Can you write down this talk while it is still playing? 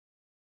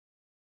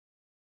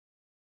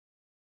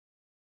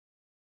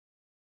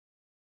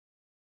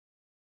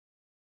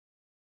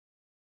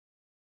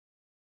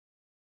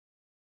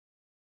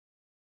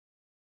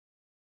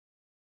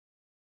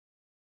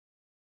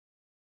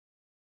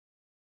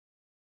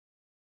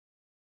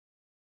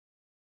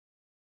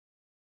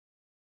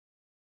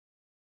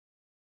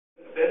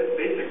That's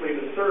basically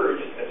the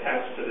surge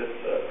attached to this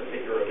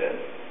particular event.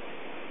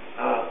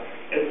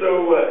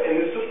 And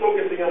it's just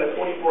focusing on a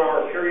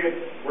 24-hour period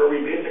where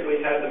we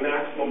basically had the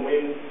maximum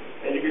wind.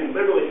 And you can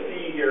literally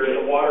see here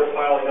the water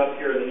piling up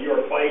here in the New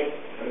York Bight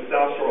and the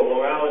South Shore of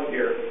Long Island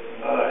here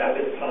at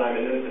this time.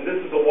 And this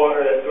is the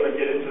water that's going to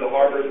get into the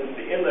harbors and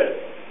the inlet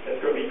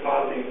that's going to be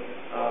causing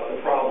the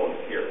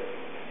problems here.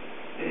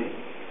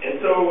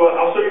 And so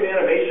I'll show you an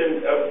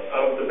animation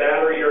of the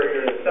battery area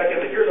here in a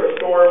second. But here's our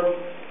storm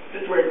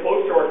situated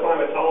close to our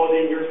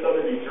climatology near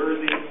southern New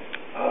Jersey.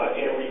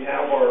 And we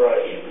have our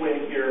east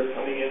wind here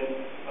coming in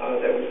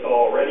that we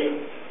saw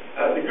already.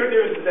 The good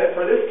news is that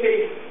for this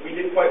case, we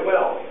did quite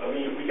well. I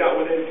mean, we got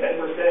within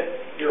 10%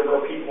 here of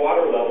our peak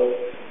water levels.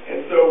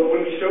 And so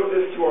when we showed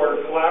this to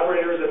our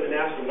collaborators at the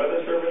National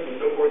Weather Service and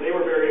so forth, they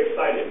were very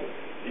excited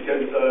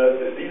because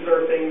these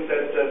are things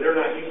that they're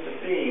not used to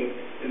seeing,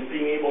 is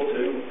being able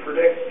to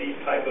predict these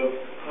type of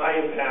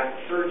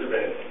high-impact surge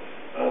events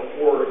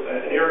for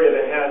an area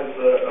that has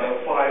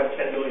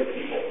 5-10 million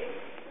people.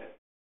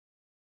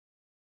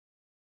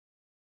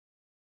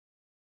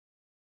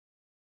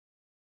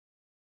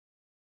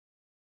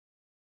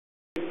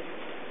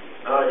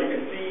 You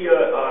can see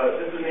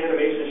this is an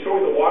animation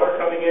showing the water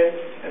coming in,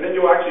 and then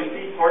you'll actually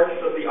see parts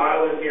of the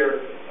island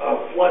here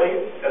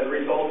flooding as a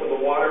result of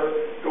the water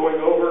going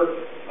over.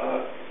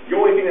 The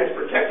only thing that's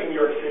protecting New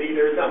York City,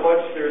 there's not much.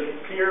 There's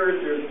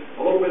piers, there's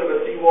a little bit of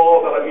a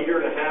seawall, about 1.5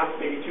 meters,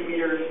 maybe 2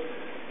 meters.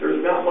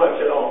 There's not much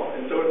at all.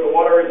 And so if the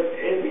water is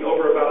anything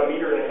over about 1.5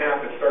 meters,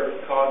 it starts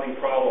causing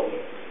problems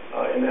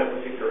in that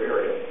particular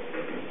area.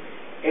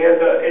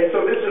 And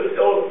so this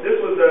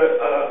was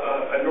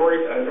a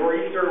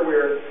nor'easter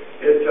where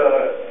it's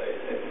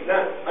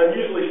not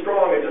unusually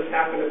strong. It just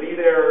happened to be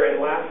there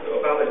and last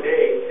about a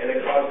day, and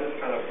it caused this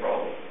kind of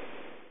problem.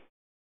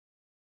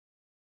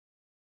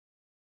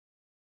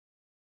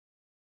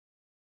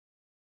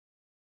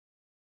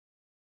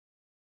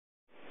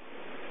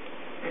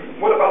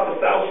 What about the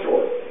South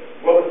Shore?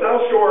 Well, the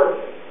South Shore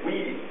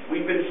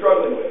we've been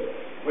struggling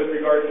with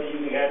regard to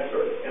using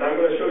AdCirc. And I'm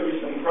going to show you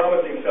some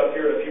promising stuff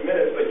here in a few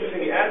minutes, but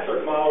using the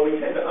AdCirc model, we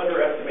tend to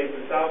underestimate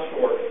the South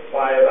Shore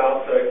by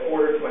about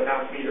 1/4 to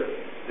 1/2 meter.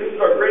 This is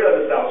our grid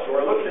on the South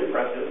Shore. It looks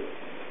impressive.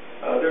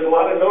 There's a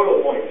lot of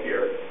nodal points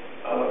here,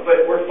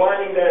 but we're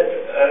finding that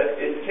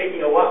it's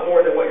taking a lot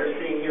more than what you're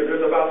seeing here.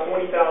 There's about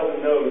 20,000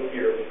 nodes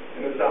here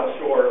in the South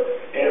Shore,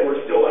 and we're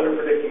still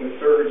under-predicting the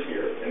surge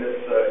here in this,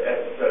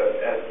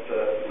 at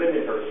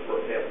Lindenhurst,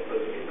 for example.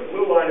 So the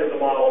blue line is the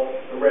model,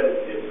 the red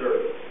is the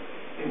observed.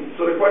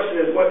 So the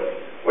question is,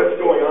 what's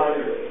going on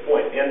here at this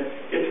point? And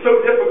it's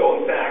so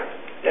difficult, in fact,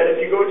 that if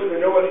you go to the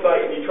NOAA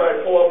site and you try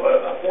to pull up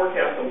a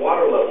forecast of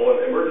water level,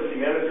 and emergency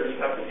managers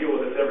have to deal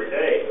with this every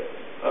day,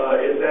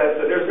 is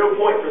that there's no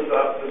point for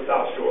the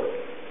South Shore.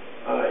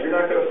 You're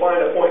not going to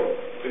find a point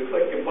to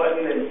click a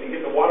button and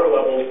get the water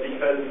levels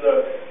because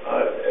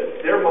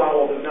their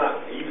model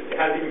has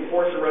even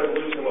coarser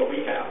resolution than what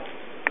we have.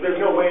 So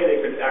there's no way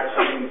they could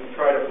actually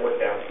try to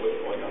forecast what's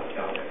going on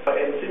down there.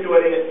 And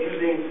simulating it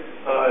using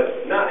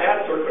not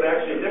AdCirc, but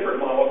actually a different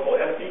model called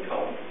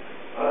SDCOM.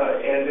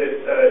 And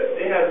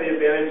it has the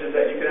advantages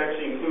that you can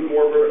actually include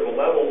more vertical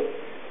levels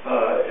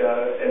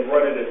and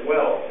run it as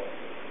well.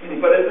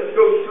 But as this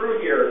goes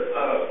through here,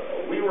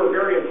 we were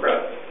very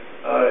impressed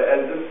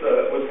as this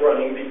was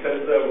running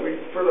because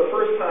for the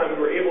first time,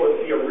 we were able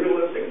to see a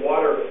realistic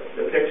water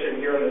depiction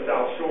here on the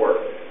South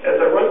Shore.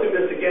 As I run through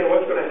this again,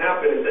 what's going to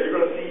happen is that you're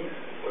going to see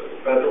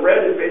the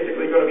red is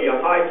basically going to be a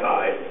high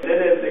tide. And then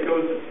as it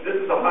goes, this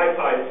is a high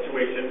tide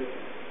situation.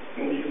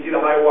 And you can see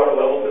the high water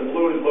levels, and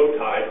blue is low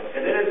tide.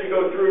 And then as you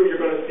go through, you're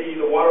going to see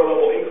the water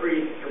level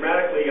increase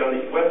dramatically on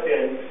the west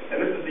end, and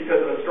this is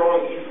because of a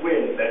strong east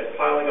wind that's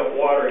piling up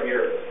water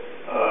here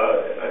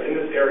in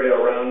this area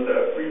around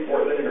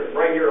Freeport, Lindenhurst,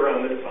 right here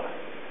around this time.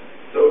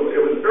 So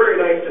it was very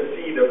nice to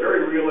see the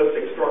very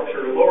realistic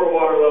structure, lower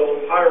water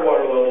levels, higher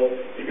water levels.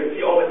 You can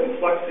see all the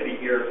complexity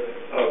here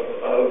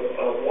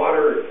of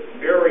water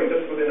varying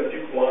just within a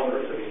few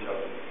kilometers of each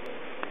other.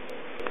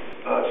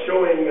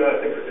 Showing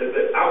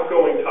the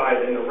outgoing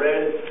tide in the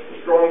red, the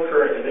strong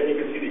current, and then you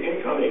can see the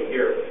incoming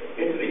here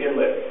into the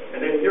inlet.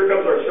 And then here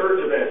comes our surge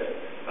event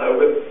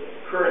with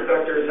current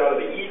vectors out of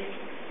the east,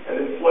 and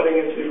then flooding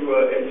into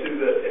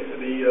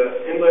the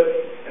inlet,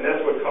 and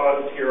that's what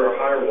caused here our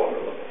higher water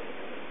level.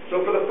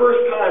 So for the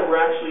first time,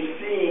 we're actually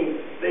seeing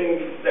things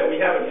that we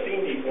haven't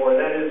seen before, and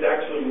that is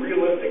actually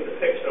realistic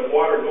depiction of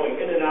water going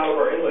in and out of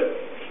our inlets,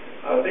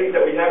 things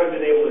that we haven't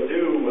been able to